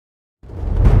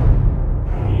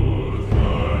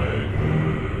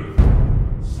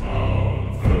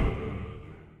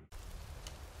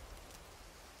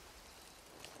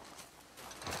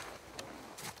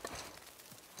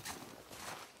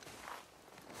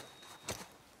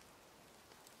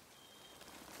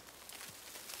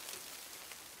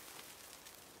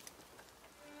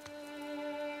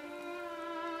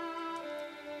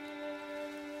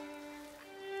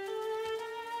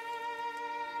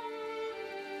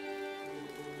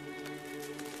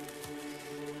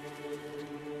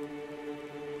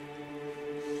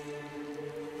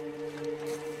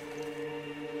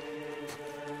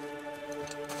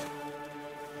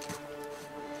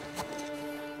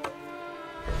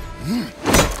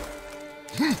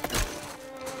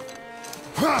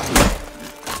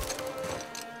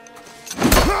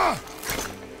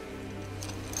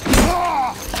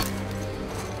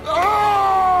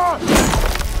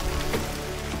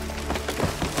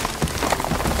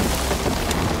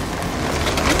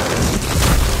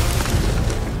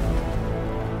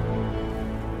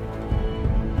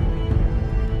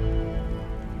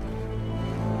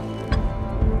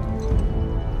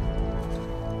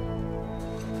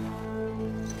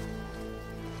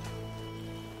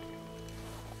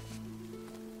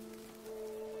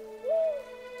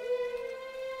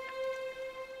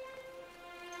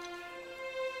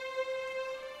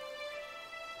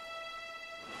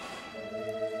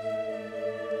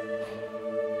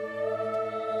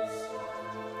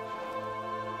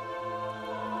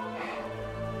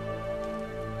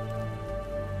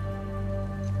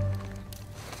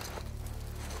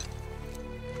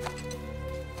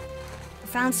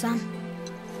Found some.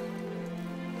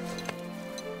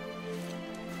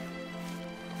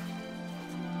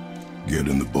 Get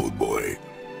in the boat, boy.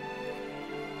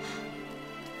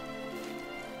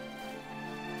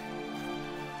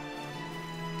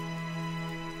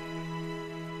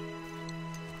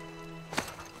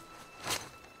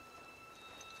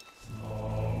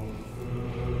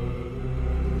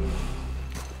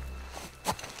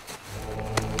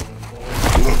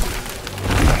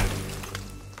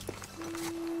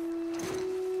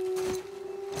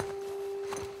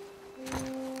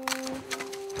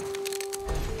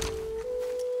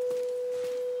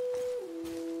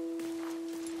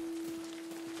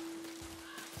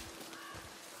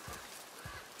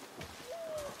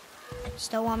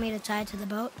 Still want me to tie it to the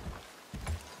boat?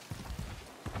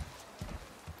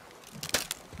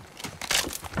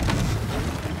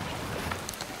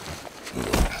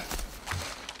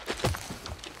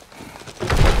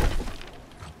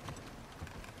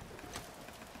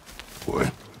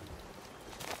 Boy.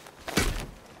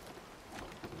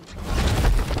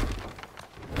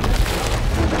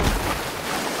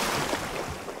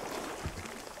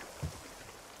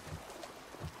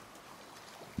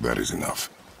 That is enough.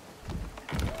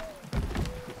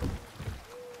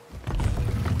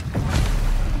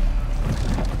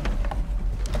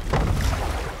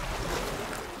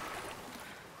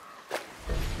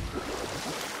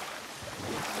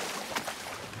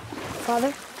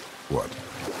 Father? What?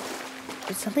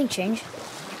 Did something change?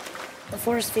 The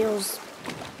forest feels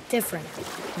different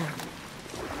now.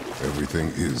 Everything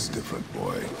is different,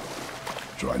 boy.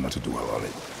 Try not to dwell on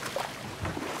it.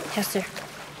 Yes, sir.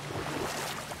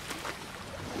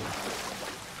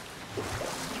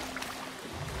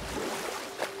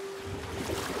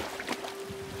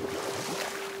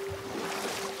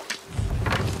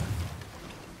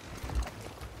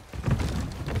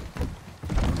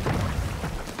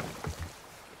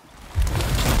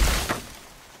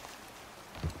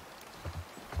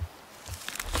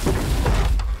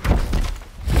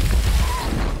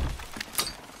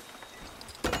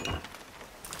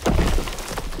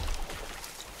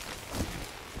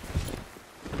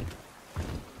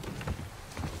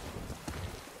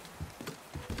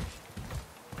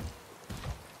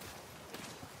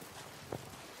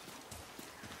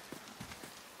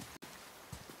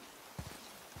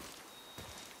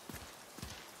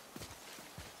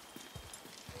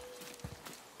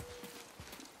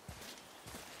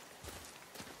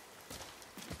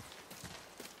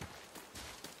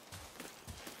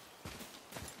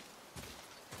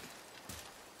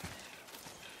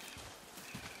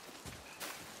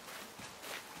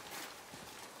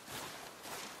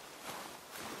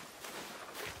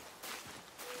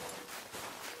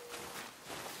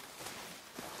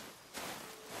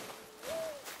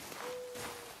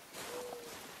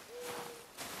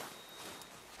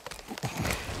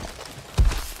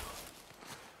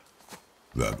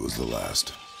 That was the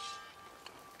last.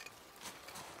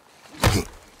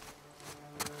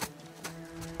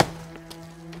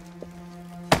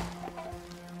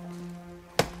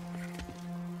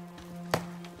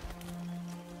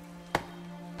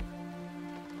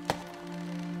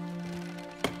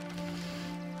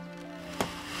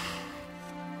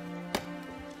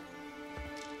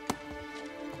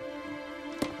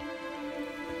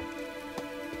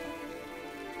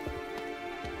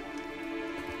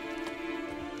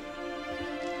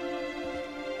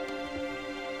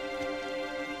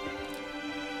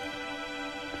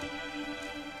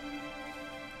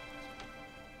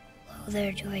 Oh,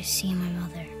 there do I see my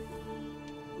mother.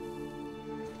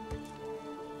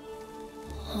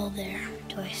 Oh, there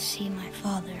do I see my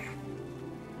father.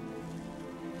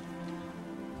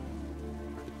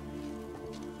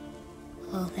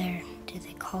 Oh, there do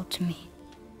they call to me.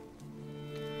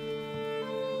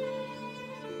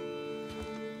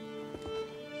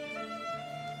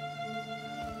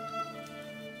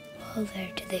 Oh,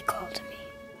 there do they call to me.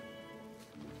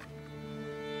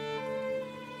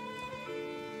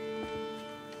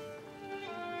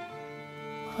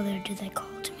 Oh, there do they call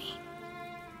to me.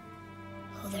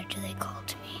 Oh, there do they call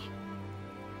to me.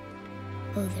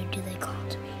 Oh, there do they call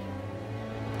to me.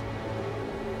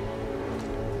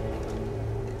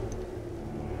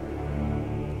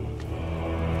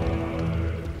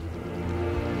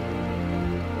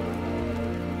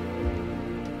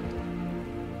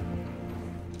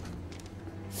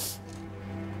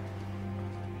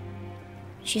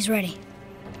 She's ready.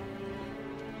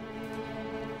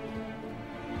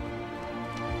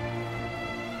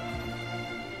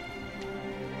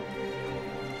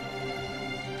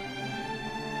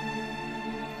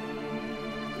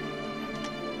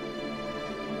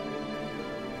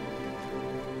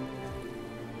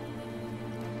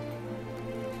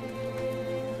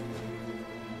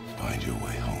 Find your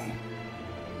way home.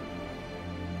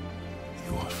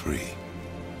 You are free.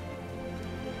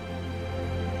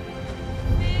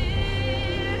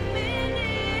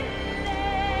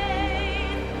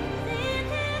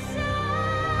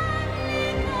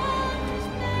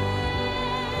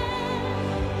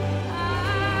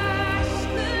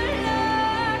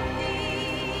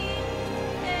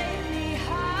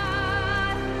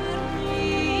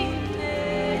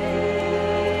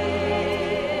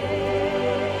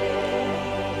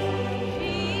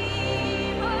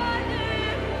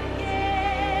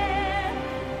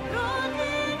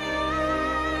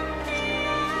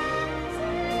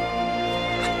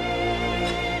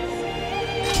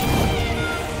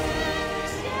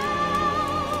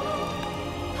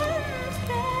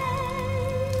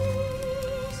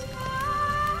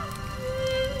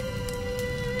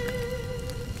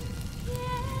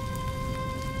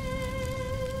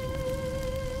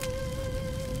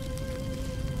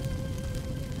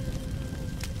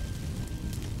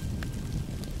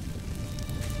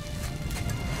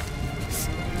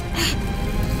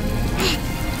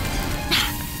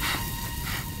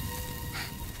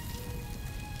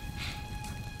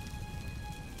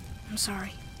 I'm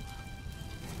sorry.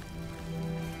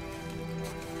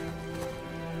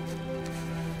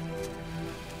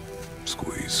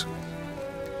 Squeeze.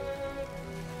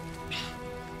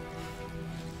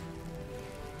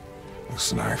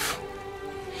 This knife.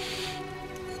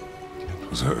 It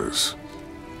was hers.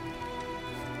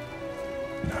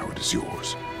 Now it is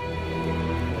yours.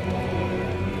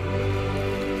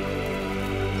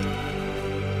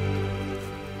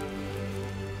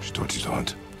 She taught you to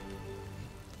hunt.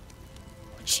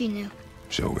 She knew.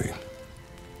 Show me.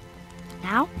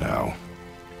 Now? Now.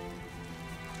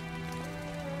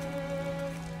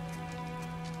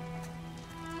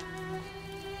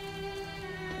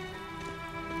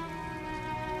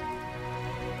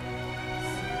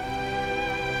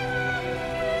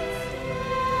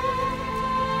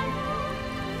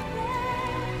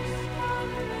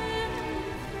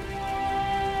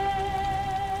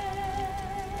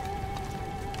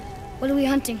 What are we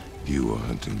hunting? You are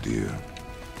hunting deer.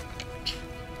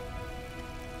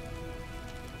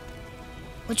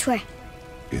 Which way?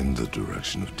 In the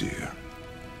direction of deer.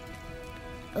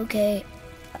 Okay,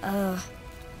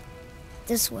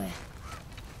 this way.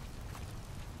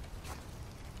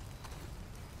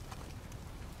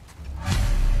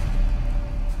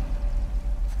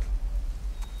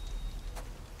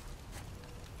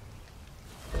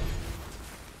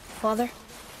 Father,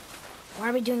 why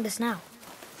are we doing this now?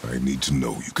 I need to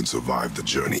know you can survive the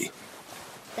journey.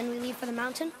 Then we leave for the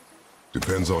mountain?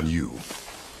 Depends on you.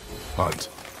 Hunt.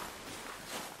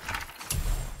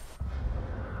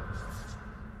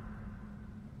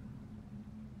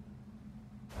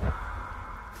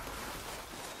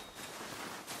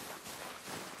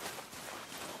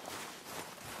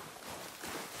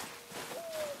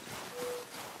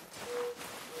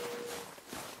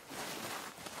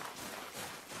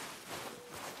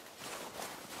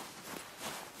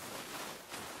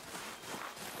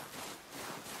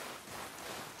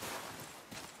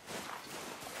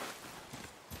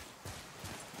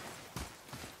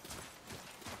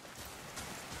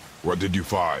 What did you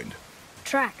find?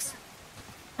 Tracks.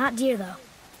 Not deer, though.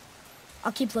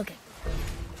 I'll keep looking.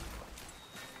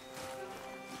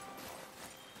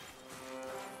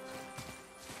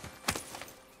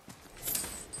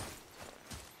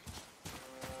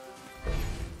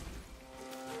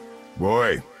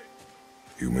 Boy,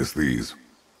 you missed these.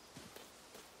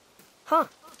 Huh.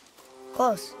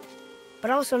 Close.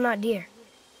 But also not deer.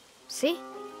 See?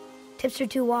 Tips are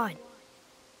too wide.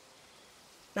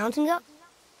 Mountain goat?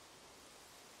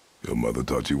 Your mother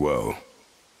taught you well.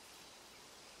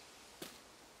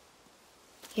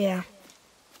 Yeah.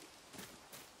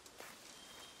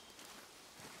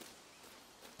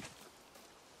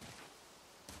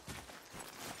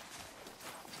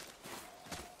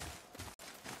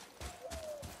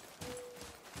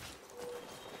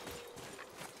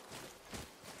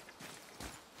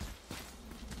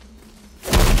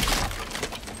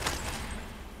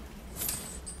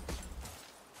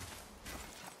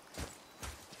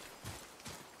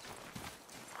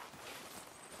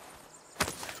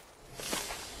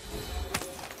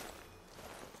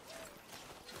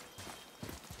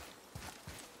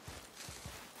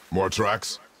 More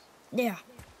tracks? Yeah,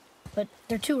 but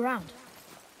they're too round.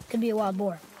 Could be a wild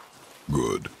boar.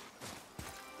 Good.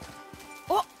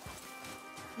 Oh!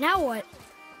 Now what?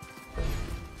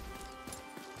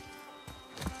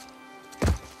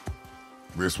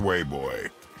 This way, boy.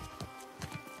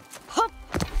 Hup!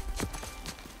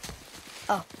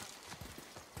 Oh.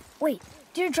 Wait,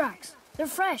 deer tracks. They're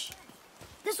fresh.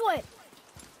 This way.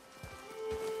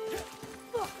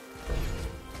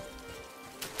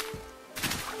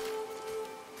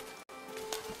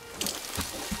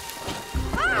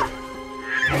 Ah!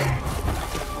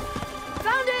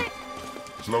 Found it!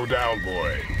 Slow down,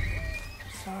 boy.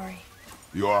 Sorry.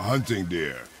 You are hunting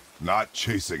deer, not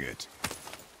chasing it.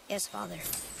 Yes, Father.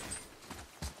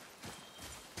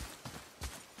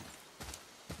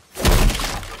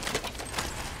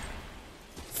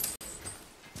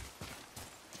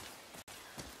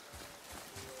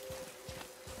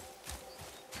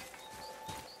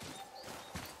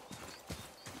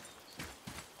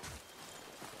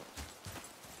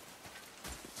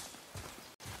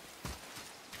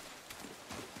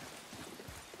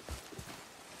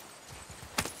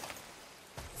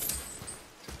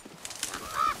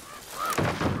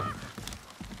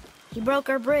 He broke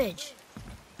our bridge.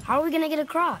 How are we gonna get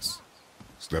across?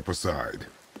 Step aside.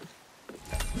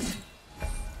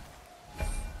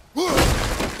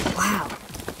 Wow.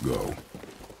 Go.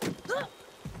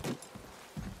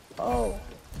 Oh.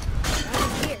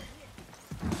 Right here.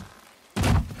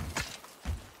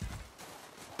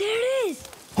 There it is!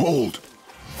 Hold!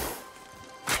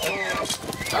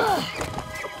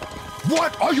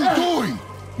 What are you doing?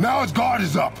 Now his guard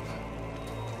is up.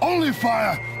 Only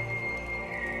fire.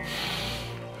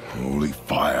 Only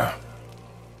fire.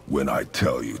 When I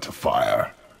tell you to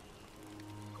fire.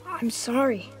 I'm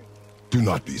sorry. Do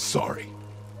not be sorry.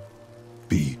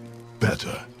 Be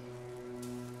better.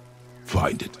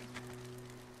 Find it.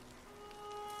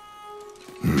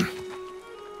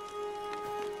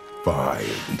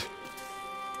 Find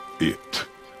it.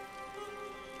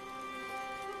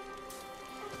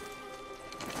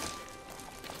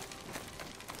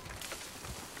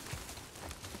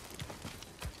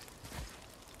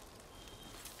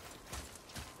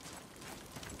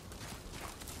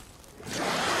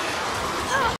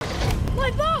 My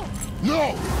bow!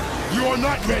 No! You are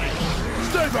not ready!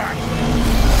 Stay back!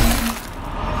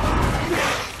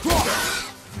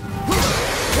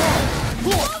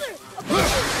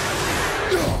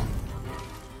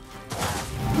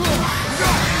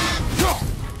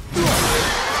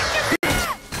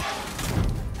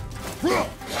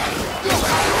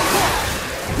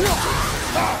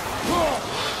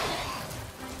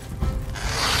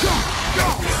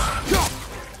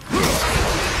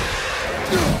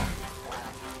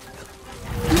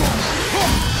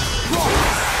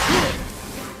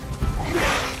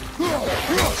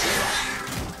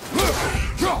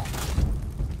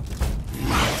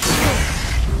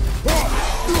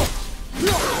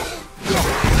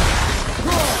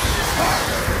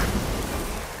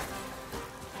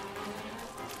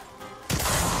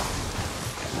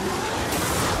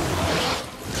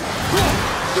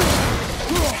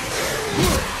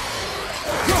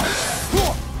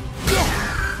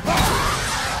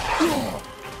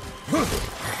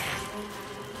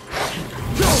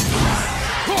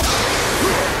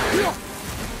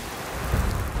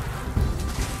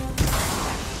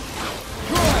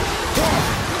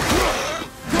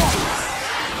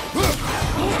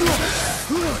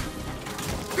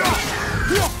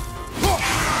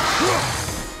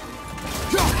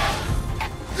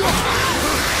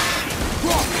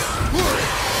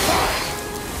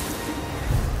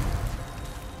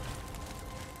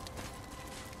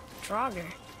 Draugr.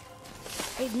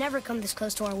 They've never come this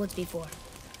close to our woods before.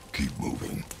 Keep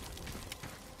moving.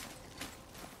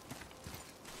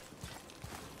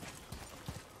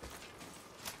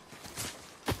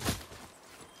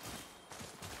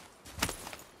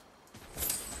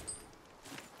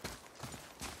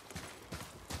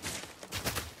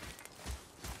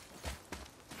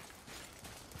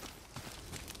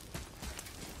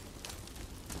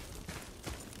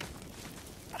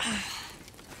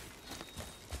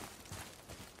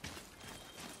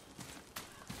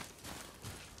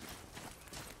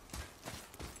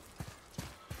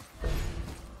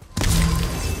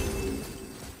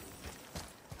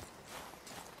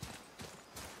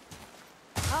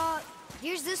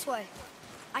 Here's this way.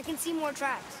 I can see more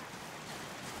tracks.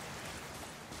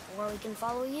 Or we can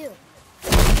follow you.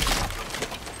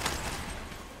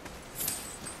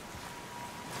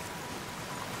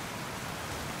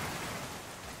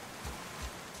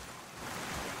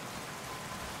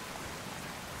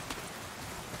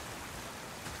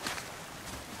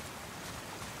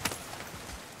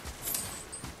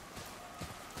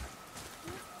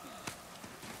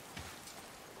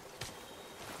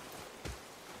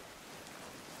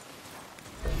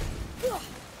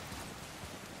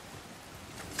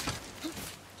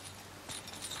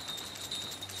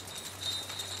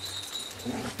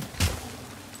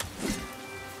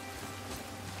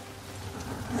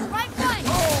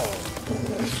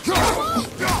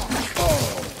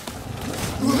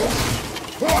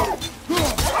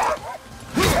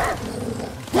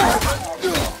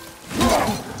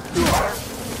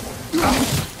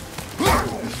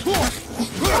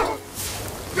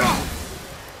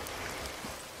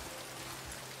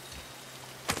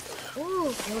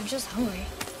 They're just hungry.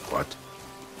 What?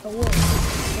 The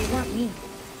wolves, they weren't mean.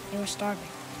 They were starving.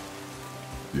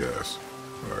 Yes,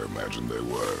 I imagine they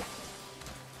were.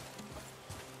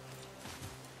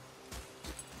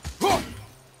 What?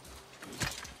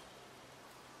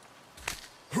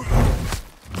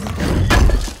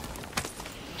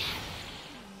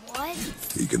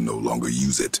 He can no longer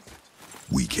use it.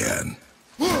 We can.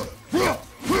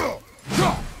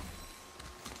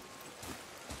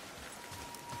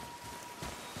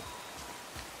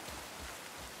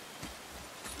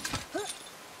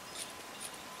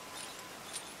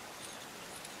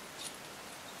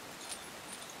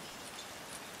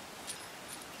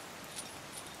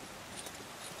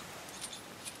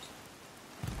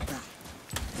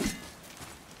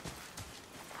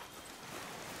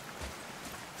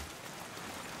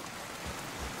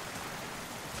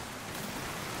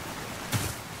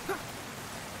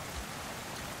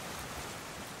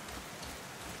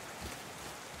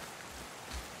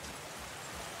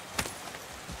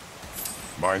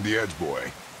 Mind the edge,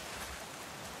 boy.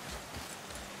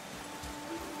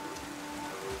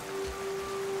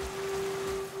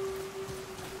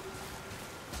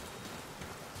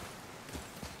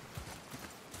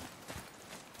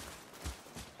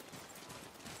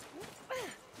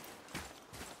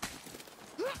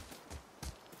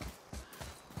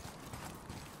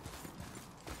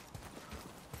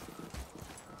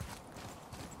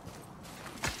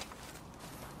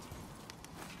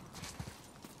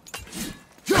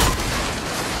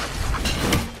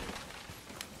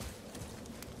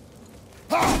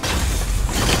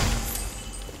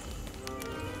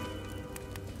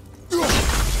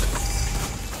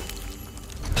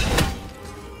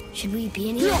 Should we be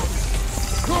in here?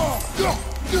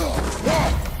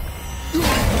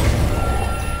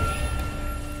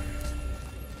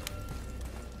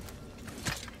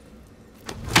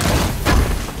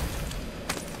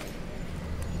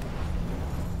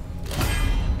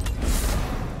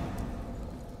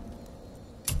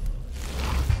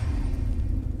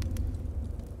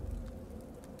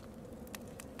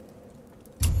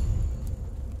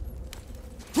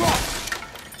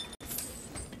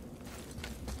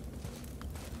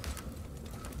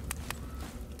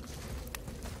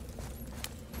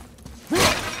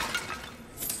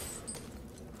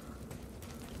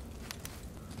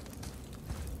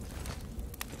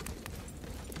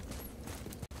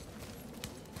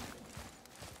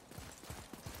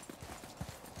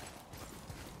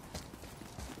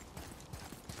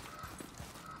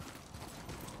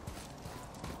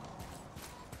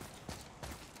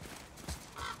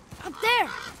 Up there!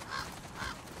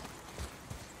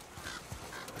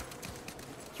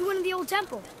 You went in the old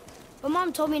temple, but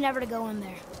Mom told me never to go in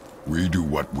there. We do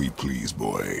what we please,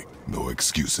 boy. No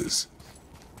excuses.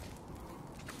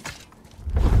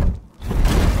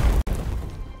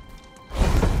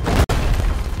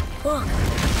 Look!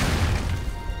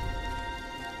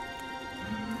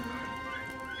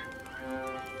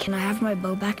 Can I have my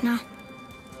bow back now?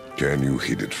 Can you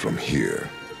hit it from here?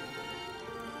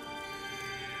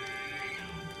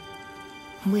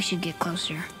 We should get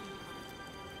closer.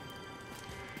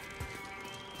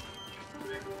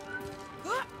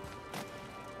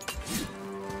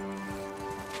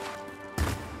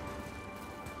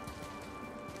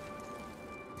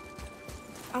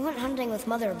 I went hunting with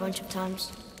Mother a bunch of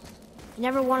times. She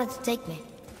never wanted to take me.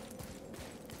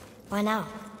 Why now?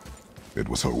 It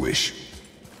was her wish.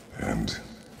 And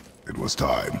it was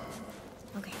time.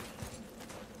 Okay.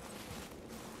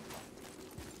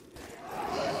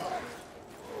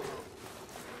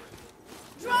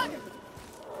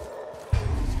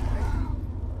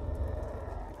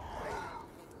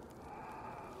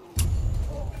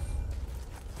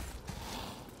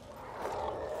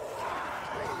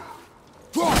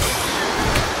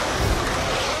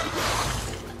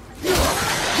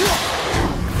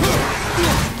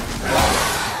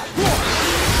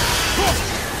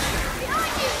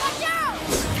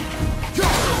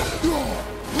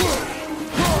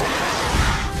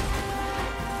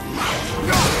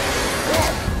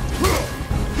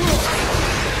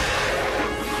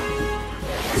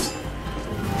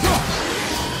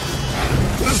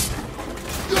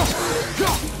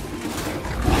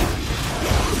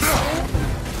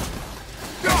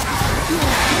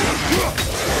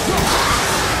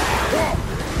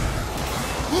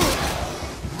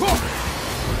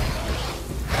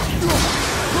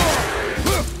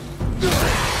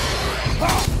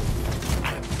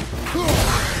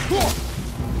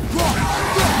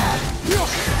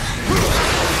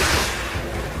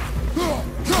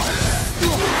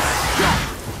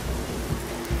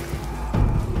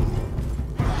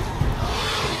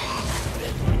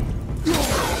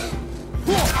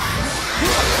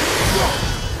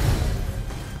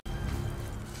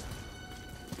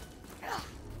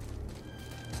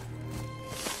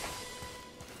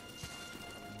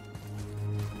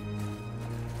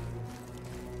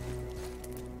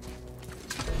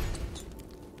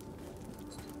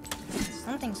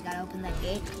 Something's gotta open that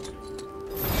gate.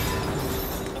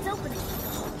 It's opening.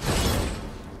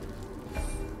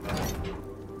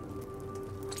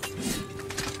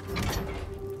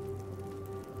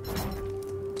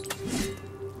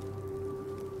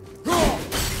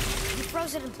 He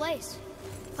froze it in place.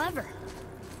 Clever.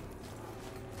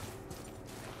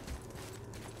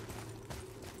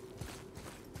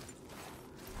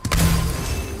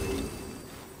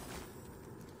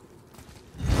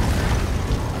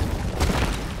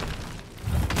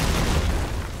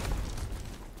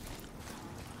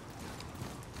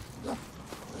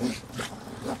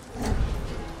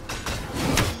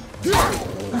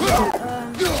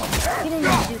 You didn't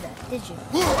mean to do that, did you?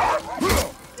 Look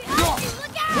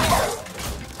out!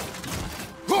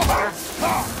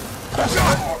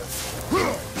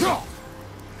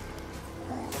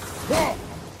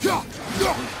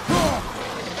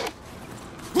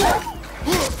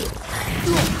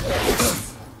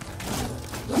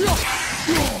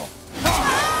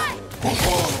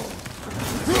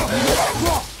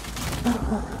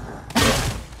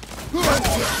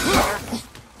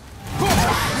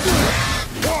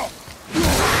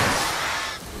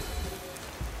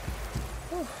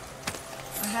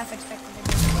 I half expected it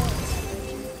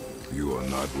to be. You are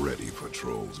not ready for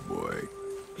trolls, boy.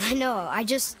 I know, I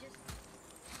just...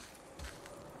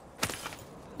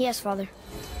 Yes, Father.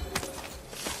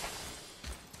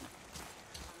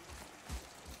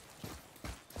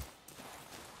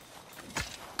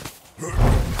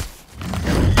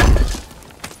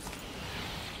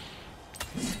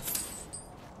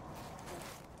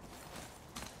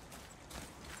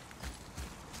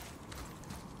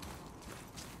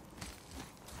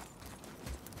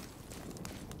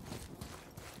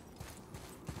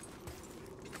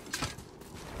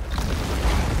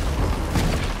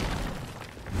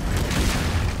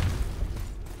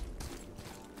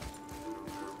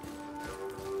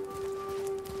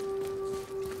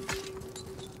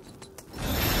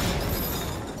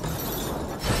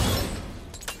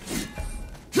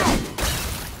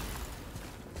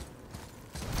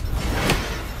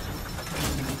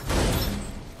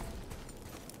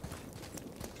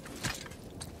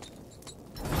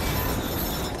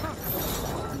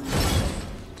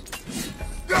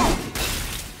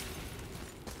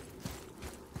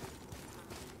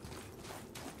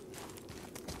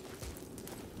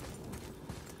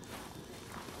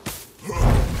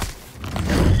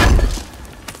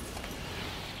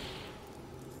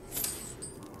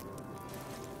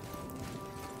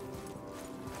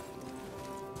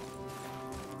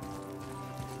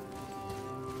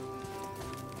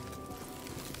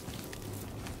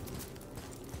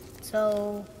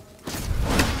 So...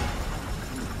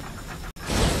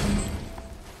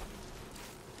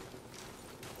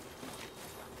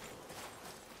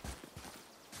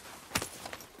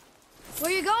 Where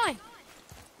are you going?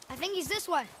 I think he's this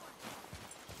way.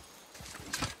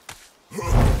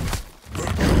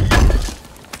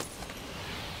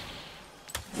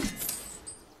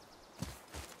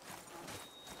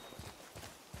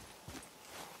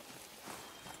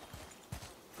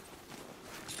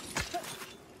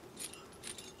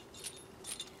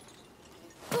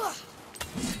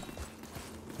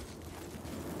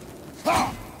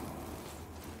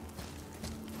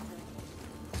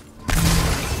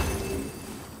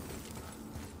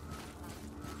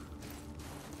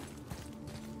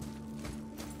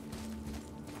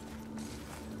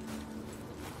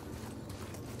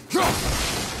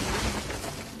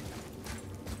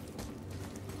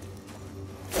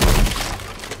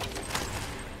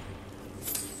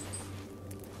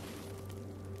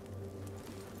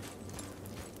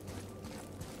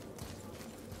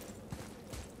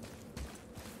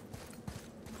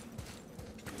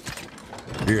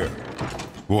 Here.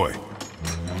 Boy.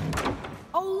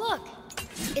 Oh, look!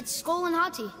 It's Skull and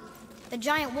Hati, the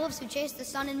giant wolves who chase the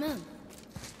sun and moon.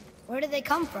 Where did they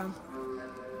come from?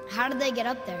 How did they get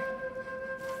up there?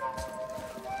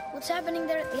 What's happening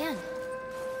there at the end?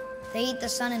 They eat the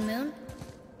sun and moon?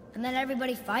 And then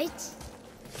everybody fights?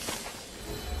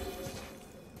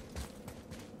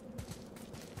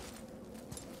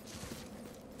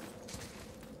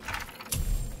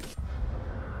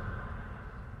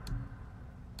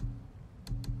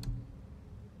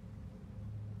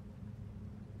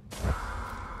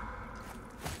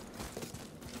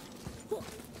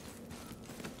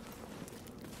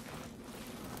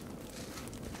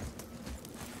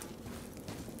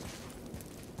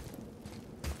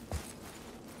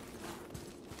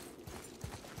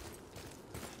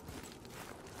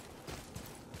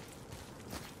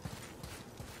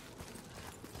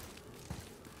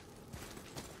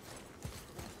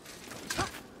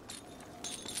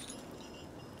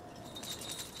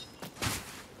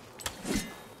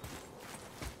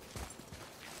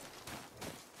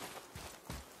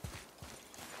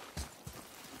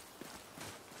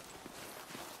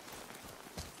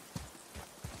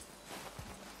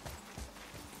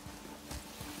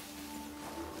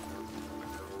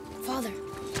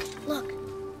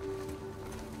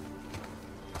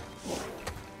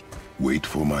 Wait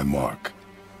for my mark.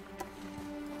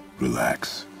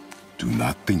 Relax. Do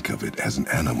not think of it as an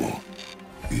animal.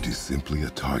 It is simply a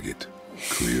target.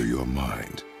 Clear your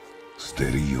mind.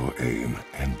 Steady your aim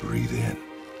and breathe in.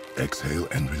 Exhale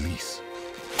and release.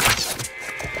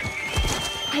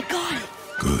 I got it.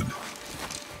 Good.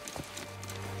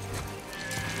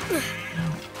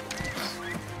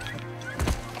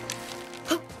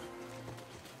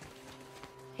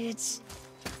 It's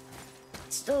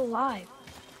still alive.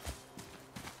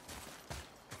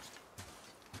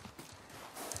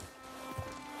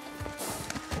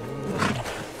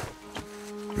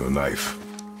 Your knife.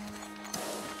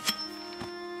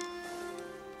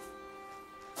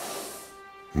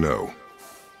 No.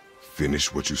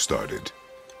 Finish what you started.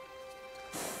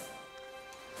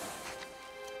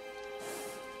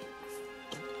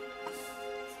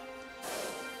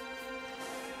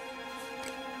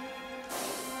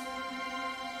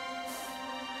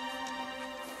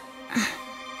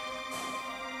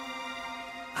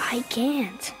 I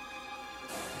can't.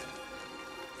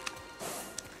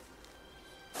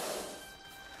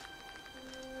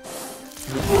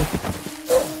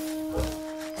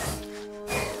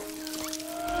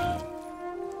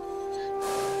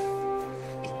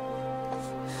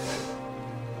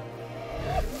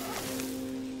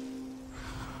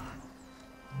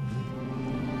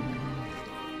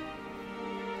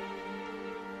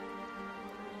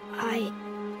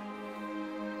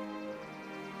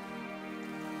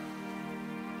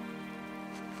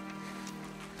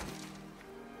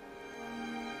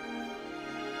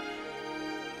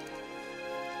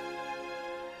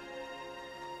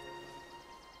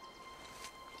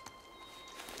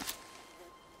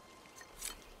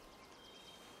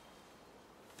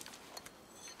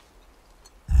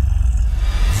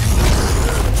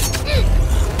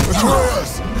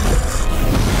 Atreus!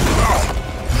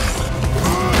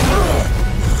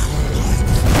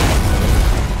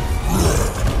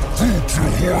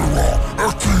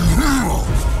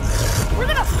 We're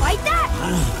gonna fight that?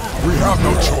 We have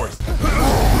no choice.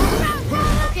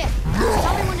 Okay,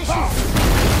 tell me when to shoot.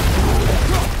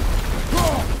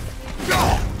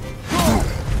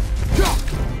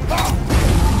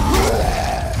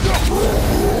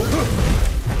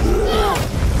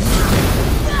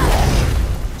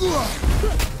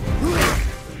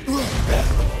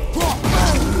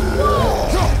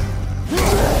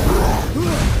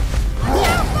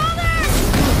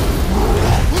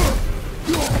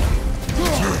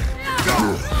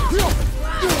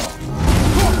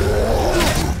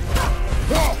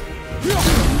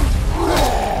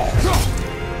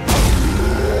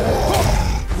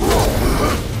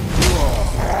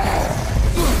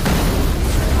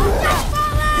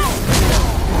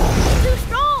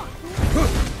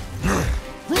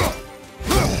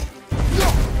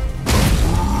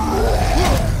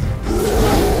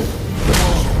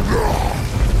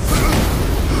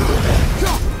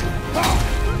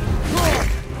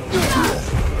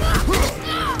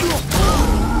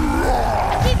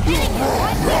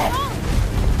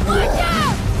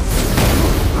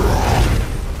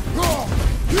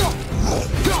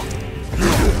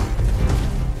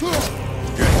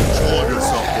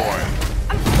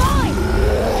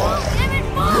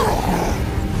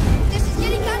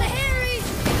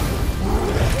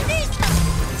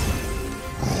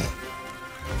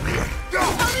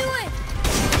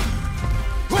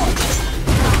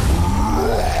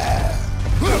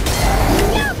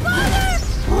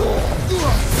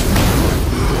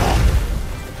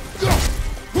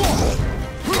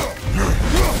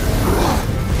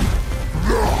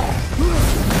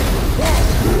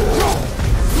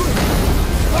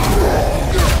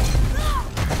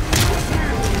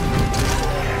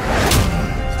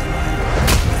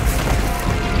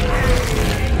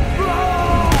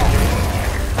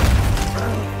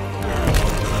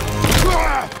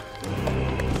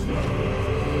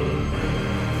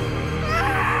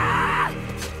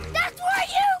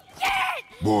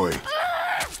 Boy.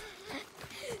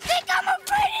 Think I'm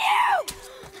afraid of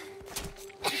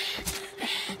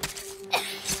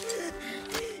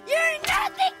you! You're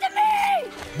nothing to me!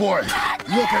 Boy,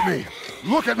 Nothing! look at me!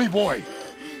 Look at me, boy!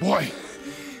 Boy,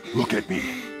 look at me.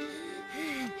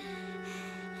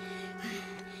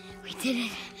 We did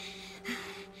it.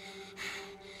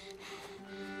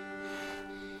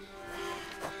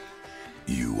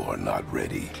 You are not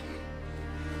ready.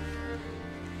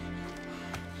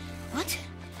 What?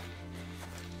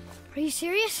 Are you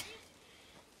serious?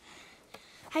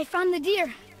 I found the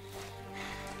deer.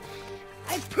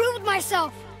 I proved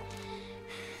myself.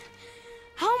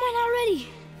 How am I not ready?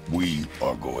 We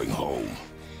are going home.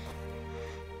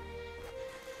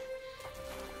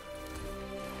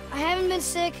 I haven't been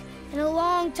sick in a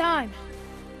long time.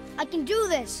 I can do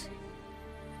this.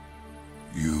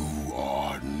 You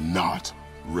are not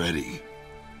ready.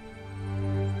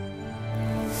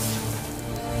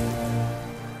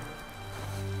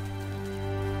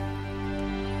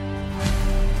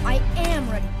 I am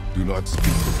ready. Do not speak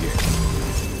again.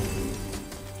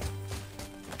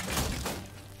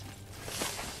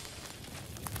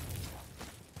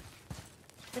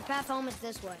 The path home is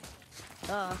this way.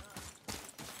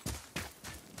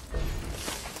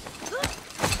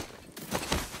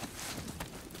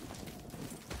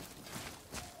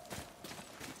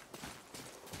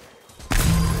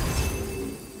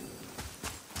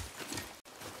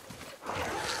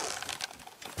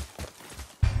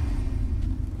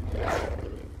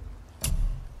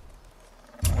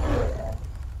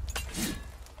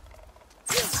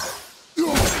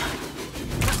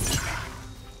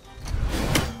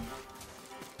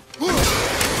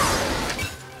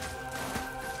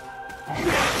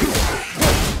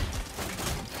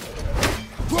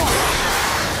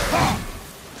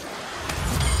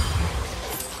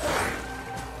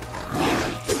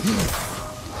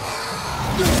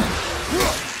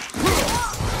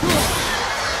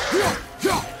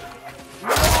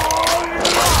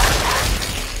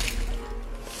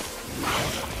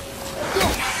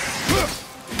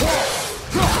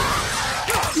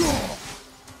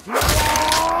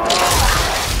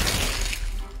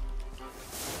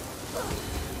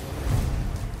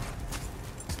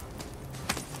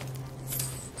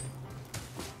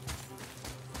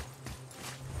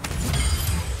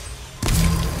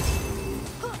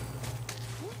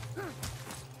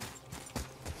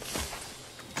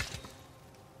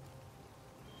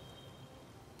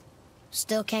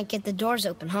 Still can't get the doors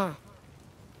open, huh?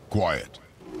 Quiet.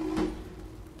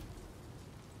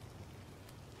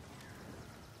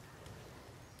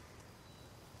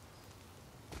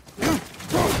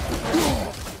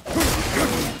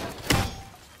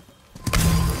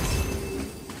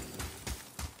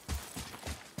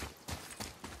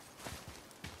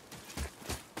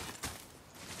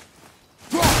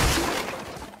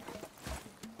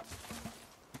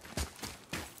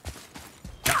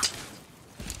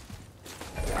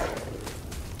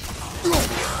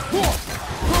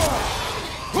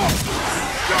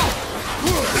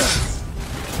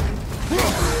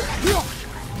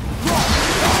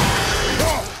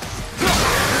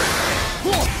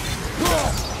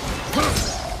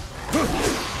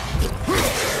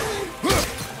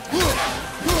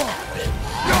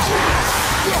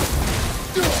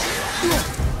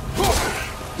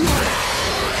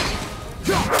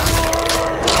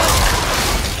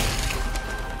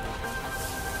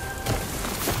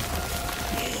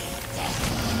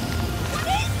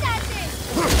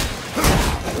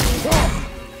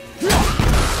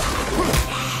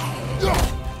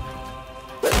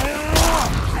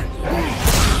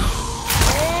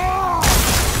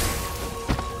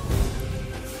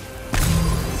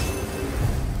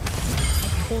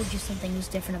 I told you something was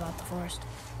different about the forest.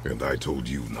 And I told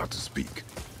you not to speak.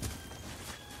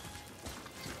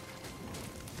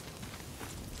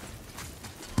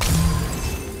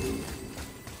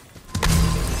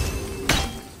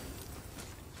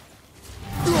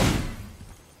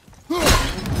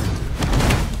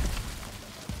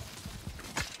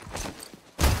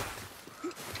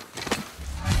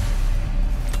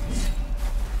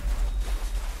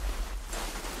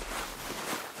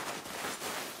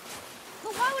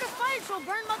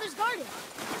 Burn Mother's garden.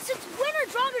 Since when are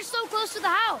Draugrs so close to the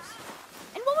house?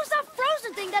 And what was that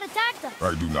frozen thing that attacked us?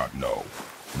 I do not know.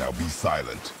 Now be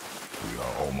silent. We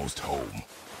are almost home.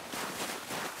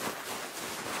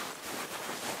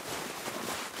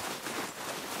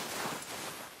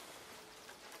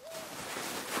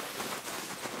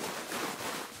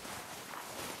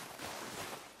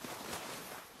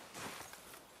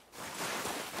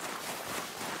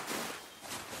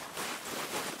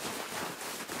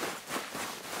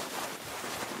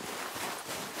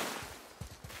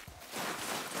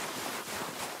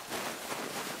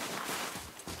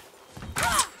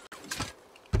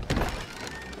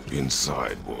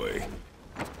 Inside, boy.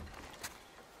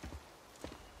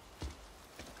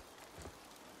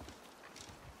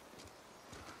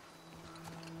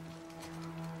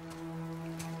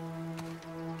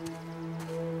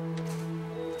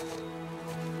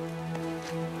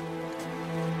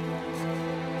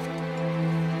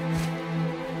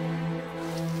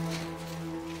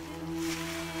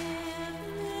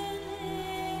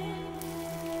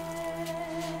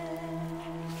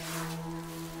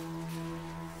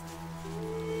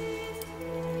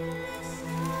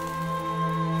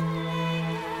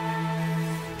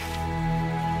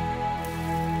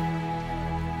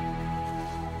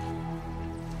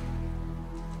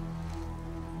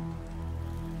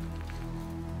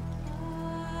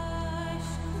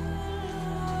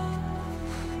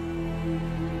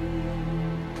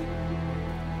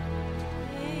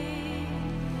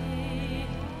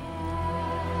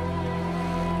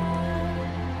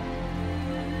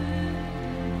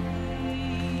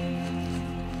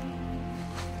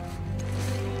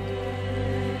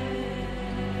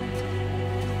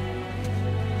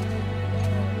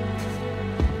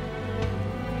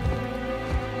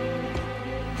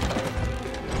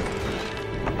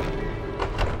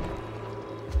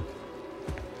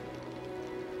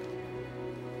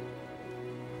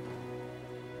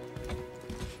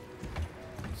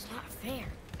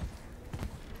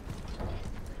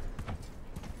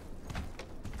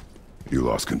 You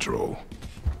lost control.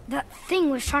 That thing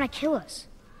was trying to kill us.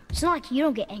 It's not like you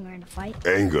don't get angry in a fight.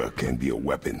 Anger can be a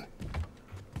weapon.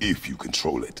 If you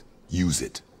control it, use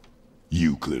it.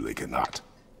 You clearly cannot.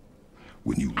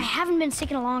 When you... I haven't been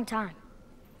sick in a long time.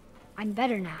 I'm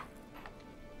better now.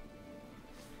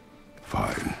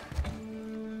 Fine.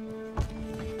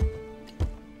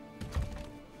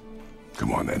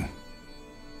 Come on then.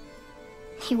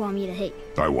 You want me to hit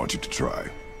you? I want you to try.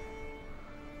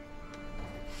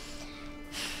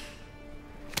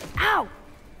 Ow!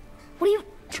 What are you...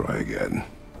 Try again.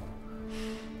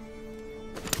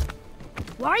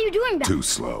 Why are you doing that? Too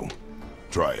slow.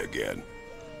 Try again.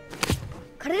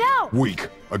 Cut it out! Weak.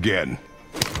 Again.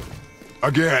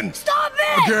 Again! Stop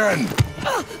it! Again!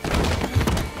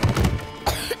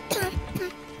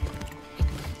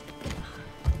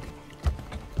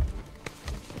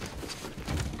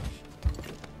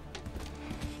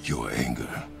 Your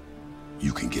anger.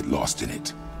 You can get lost in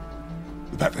it.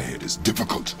 The path ahead is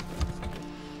difficult.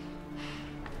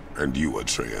 And you,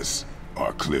 Atreus,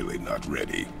 are clearly not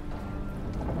ready.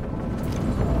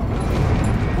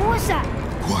 What was that?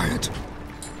 Quiet.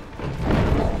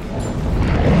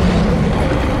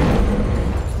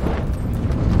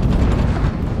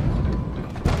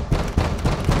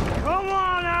 Come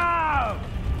on out!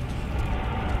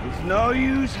 There's no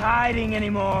use hiding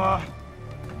anymore.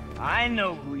 I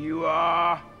know who you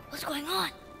are. What's going on?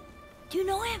 Do you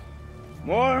know him?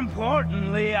 More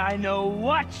importantly, I know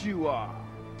what you are.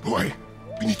 Boy,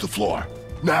 beneath the floor.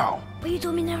 Now! But you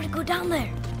told me never to go down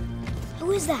there.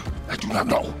 Who is that? I do not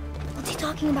know. What's he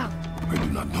talking about? I do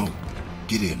not know.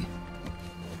 Get in.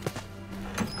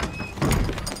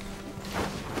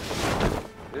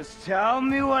 Just tell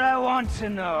me what I want to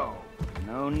know.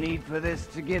 No need for this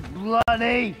to get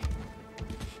bloody.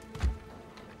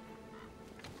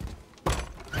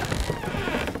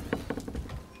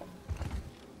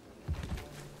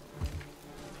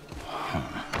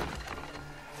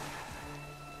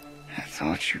 I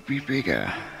thought you'd be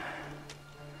bigger.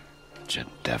 But you're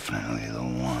definitely the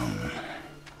one.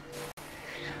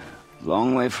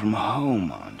 Long way from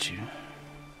home, aren't you?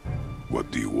 What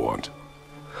do you want?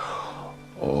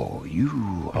 Oh,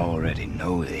 you already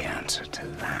know the answer to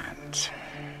that.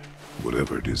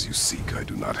 Whatever it is you seek, I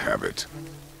do not have it.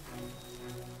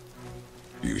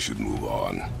 You should move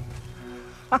on.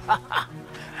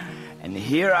 And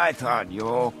here I thought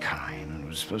your kind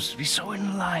was supposed to be so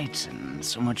enlightened,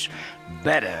 so much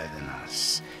better than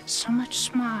us, so much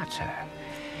smarter.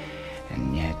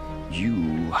 And yet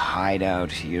you hide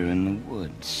out here in the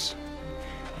woods,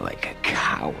 like a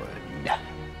coward.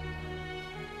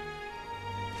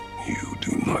 You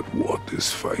do not want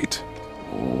this fight.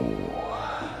 Oh,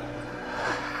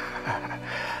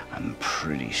 I'm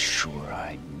pretty sure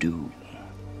I do.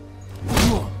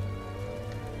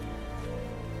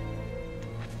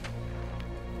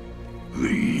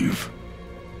 Leave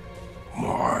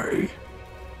my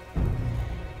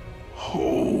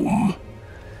home.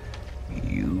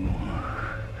 You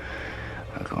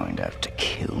are going to have to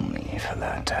kill me for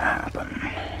that to happen.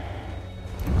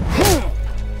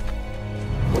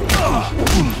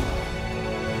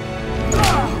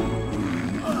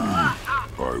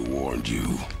 I warned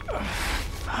you.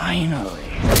 Finally.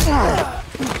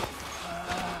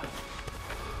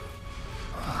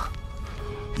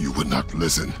 You would not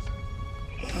listen.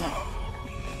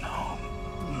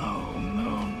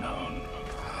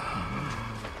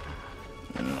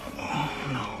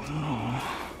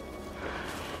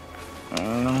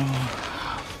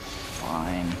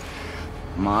 Fine.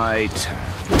 My turn.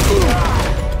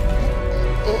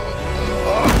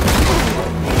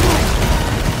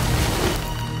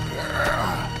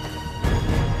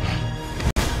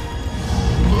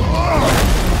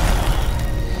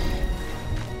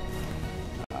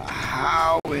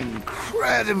 How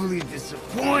incredibly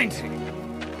disappointing.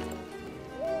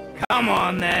 Come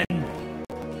on, then.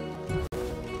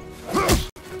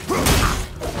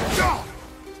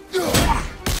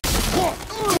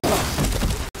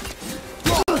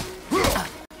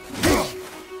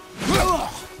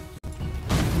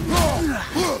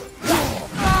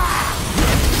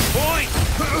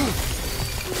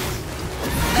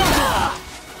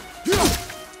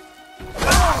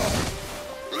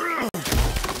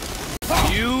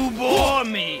 You bore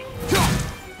me.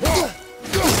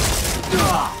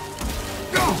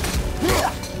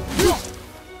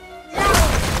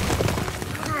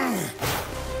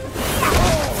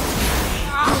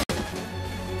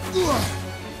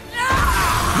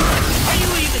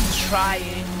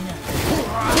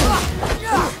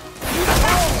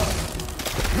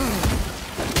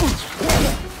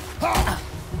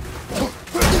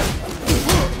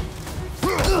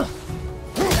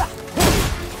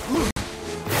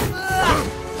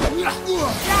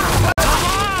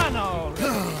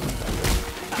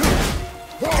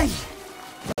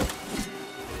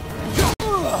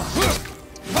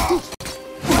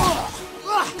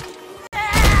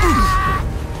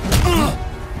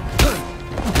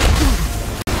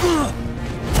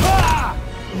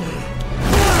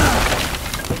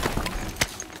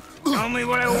 Tell me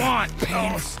what I want.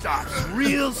 Pain stops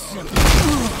real simple.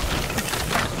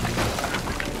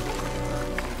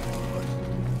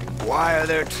 Why are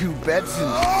there two beds in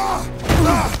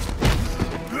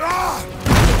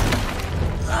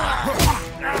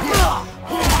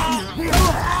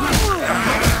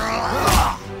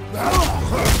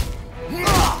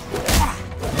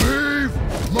Leave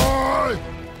my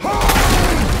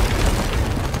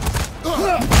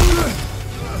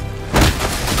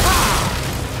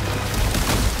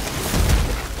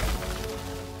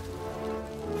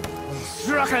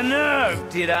Struck a nerve,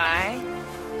 did I?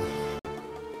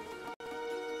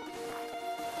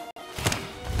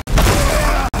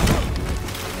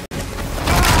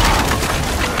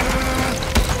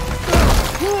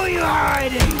 Who are you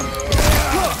hiding?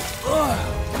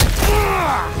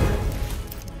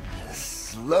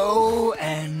 slow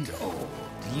and old?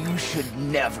 You should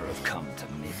never have come to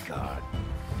Midgard.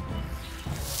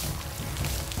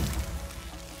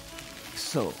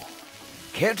 So,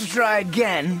 care to try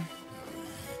again?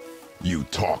 You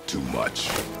talk too much.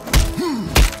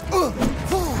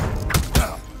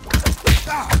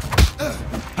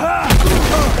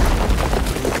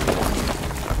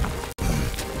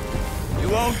 You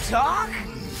won't talk?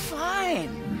 Fine.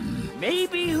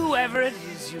 Maybe whoever it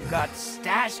is you've got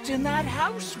stashed in that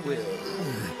house will.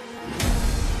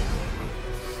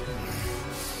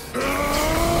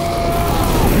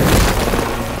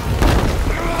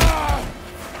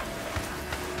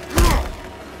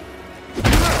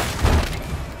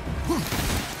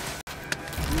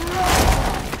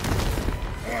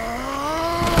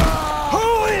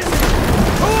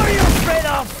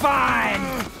 Fine!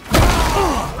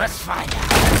 Let's find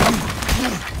out.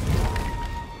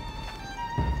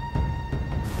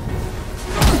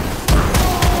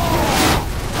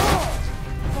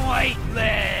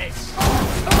 Pointless!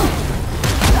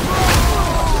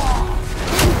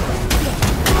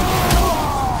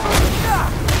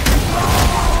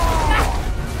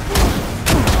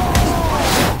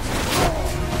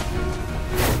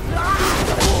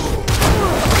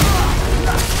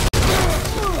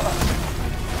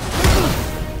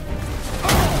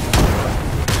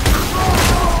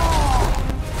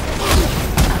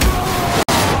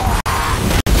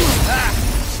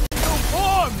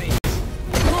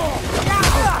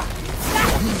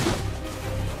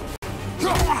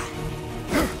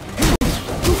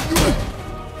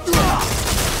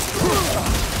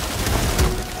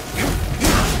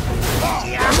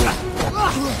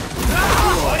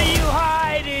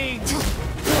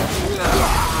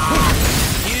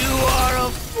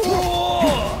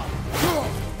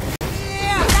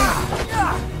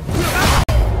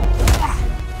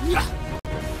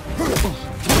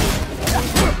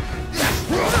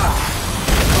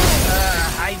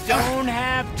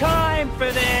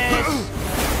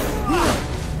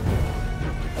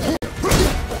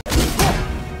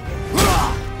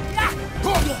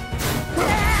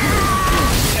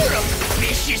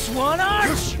 One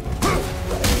arch!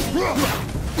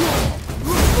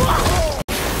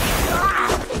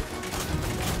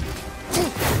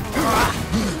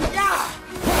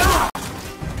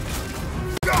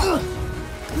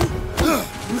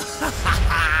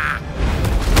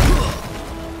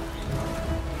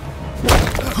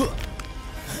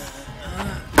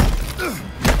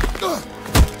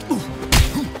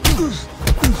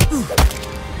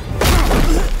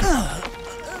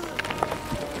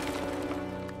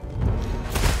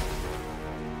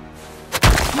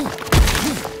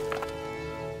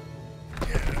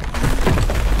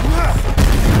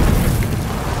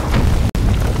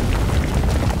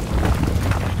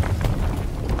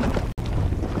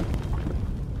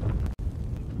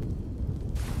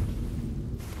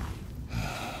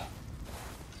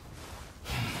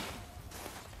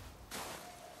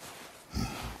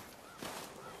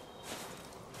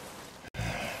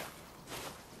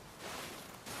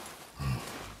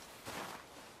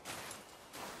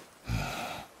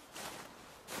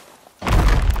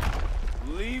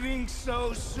 Leaving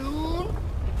so soon?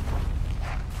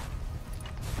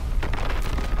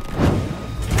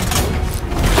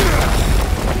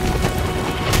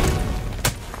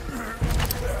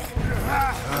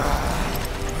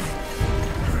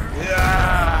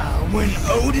 When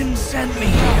Odin sent me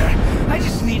here, I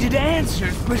just needed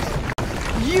answers, but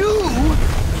you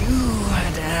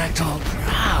had to act all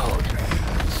proud.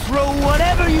 Throw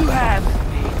whatever you have at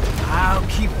me. I'll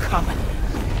keep coming.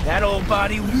 That old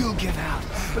body will give out.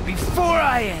 But before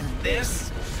I end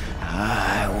this,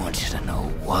 I want you to know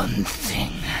one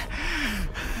thing.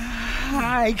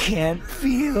 I can't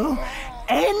feel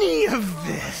any of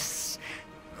this.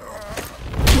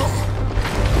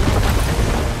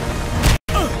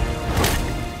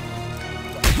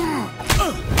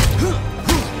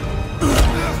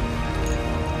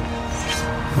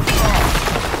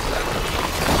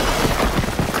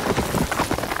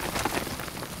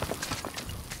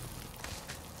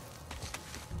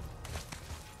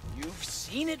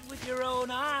 seen it with your own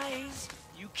eyes.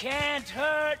 You can't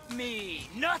hurt me.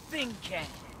 Nothing can.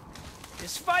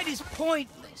 This fight is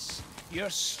pointless. Your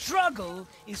struggle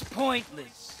is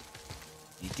pointless.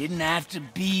 It didn't have to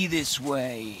be this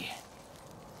way.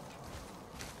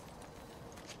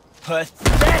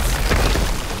 Pathetic!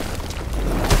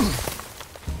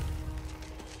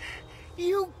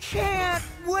 You can't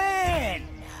win!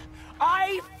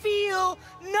 I feel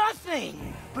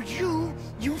nothing! But you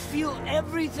feel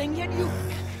everything, yet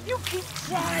you keep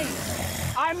trying.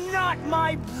 I'm not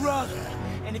my brother,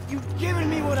 and if you'd given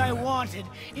me what I wanted,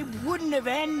 it wouldn't have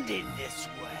ended this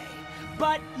way.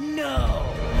 But no!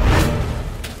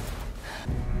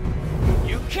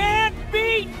 You can't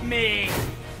beat me!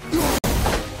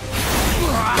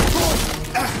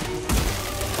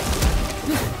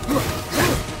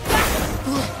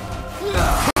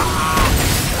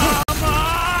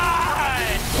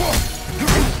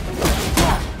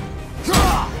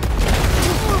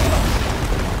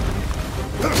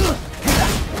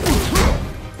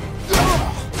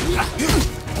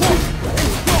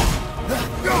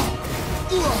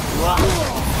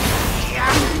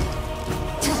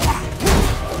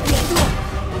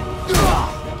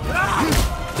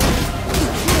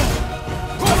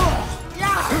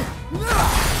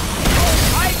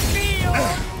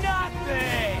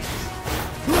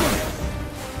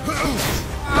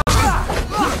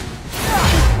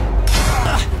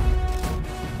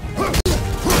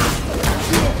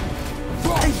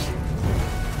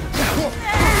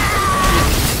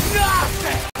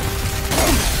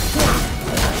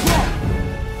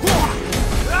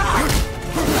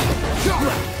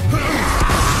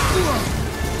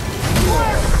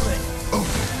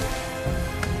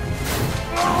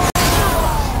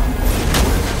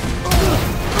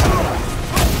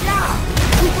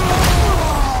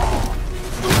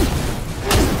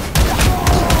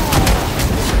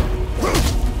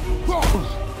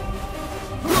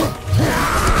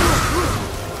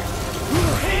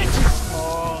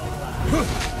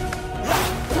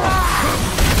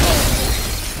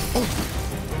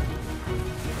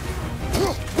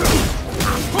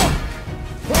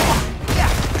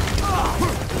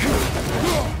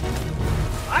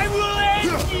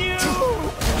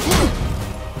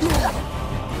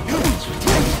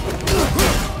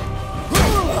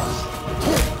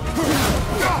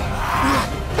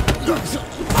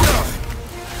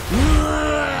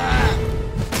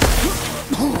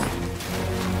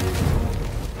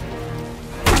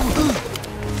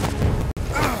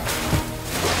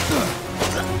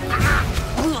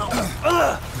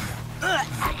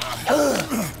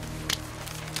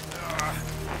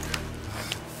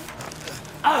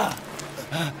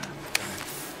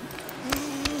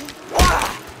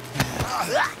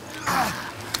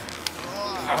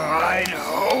 I'd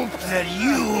hoped that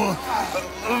you,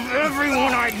 of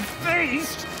everyone I'd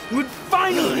faced, would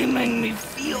finally make me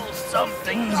feel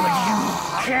something, but you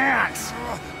can't.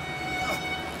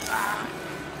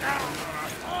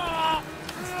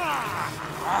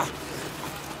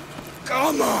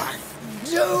 Come on,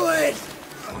 do it!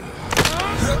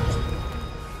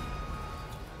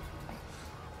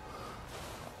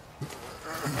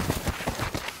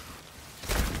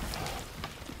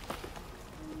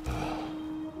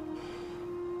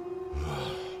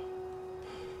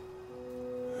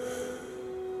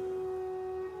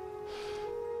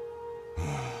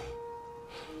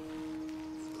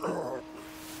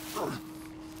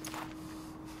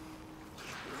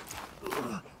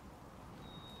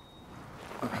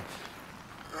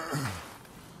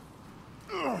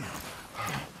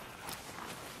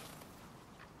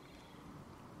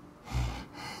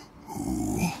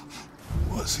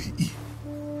 Was he?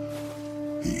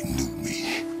 He knew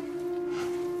me.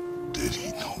 Did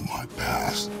he know my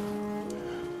past?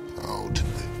 How did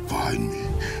they find me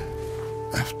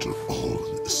after all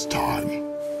this time?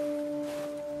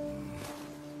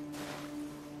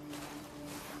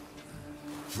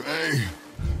 Faye,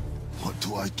 what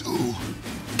do I do?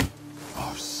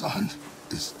 Our son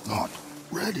is not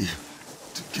ready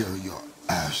to carry your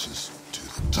ashes to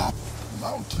the top of the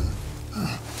mountain.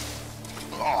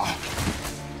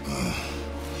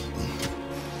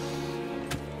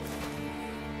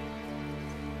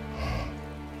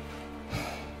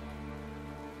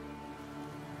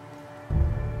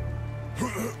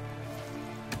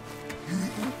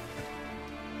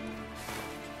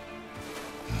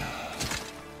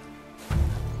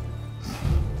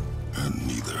 And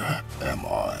neither am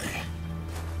I.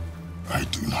 I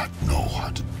do not know how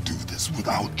to do this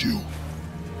without you.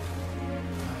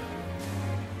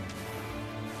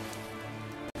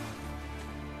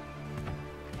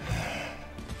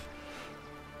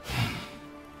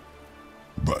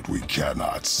 But But we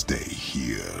cannot stay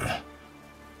here.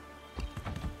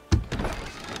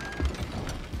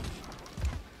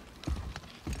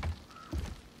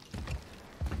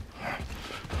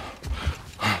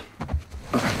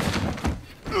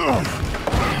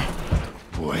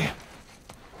 Boy.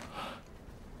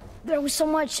 There was so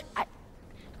much...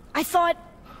 I thought...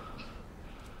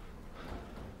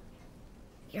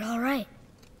 You're all right.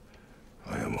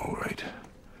 I am all right.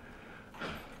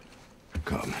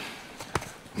 Come.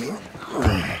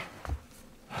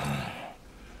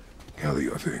 Gather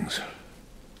your things.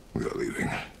 We are leaving.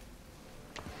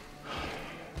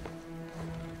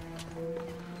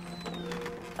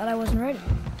 Thought I wasn't ready.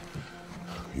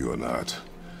 You are not.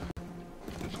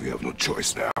 We have no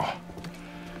choice now.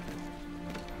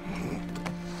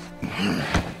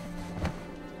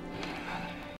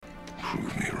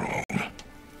 Prove me wrong.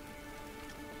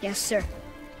 Yes, sir.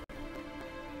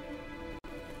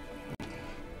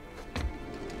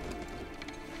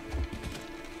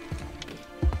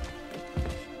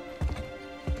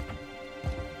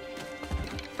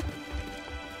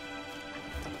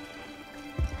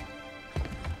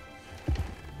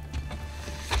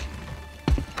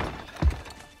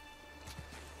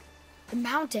 The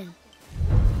mountain.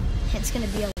 It's gonna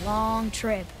be a long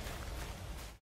trip.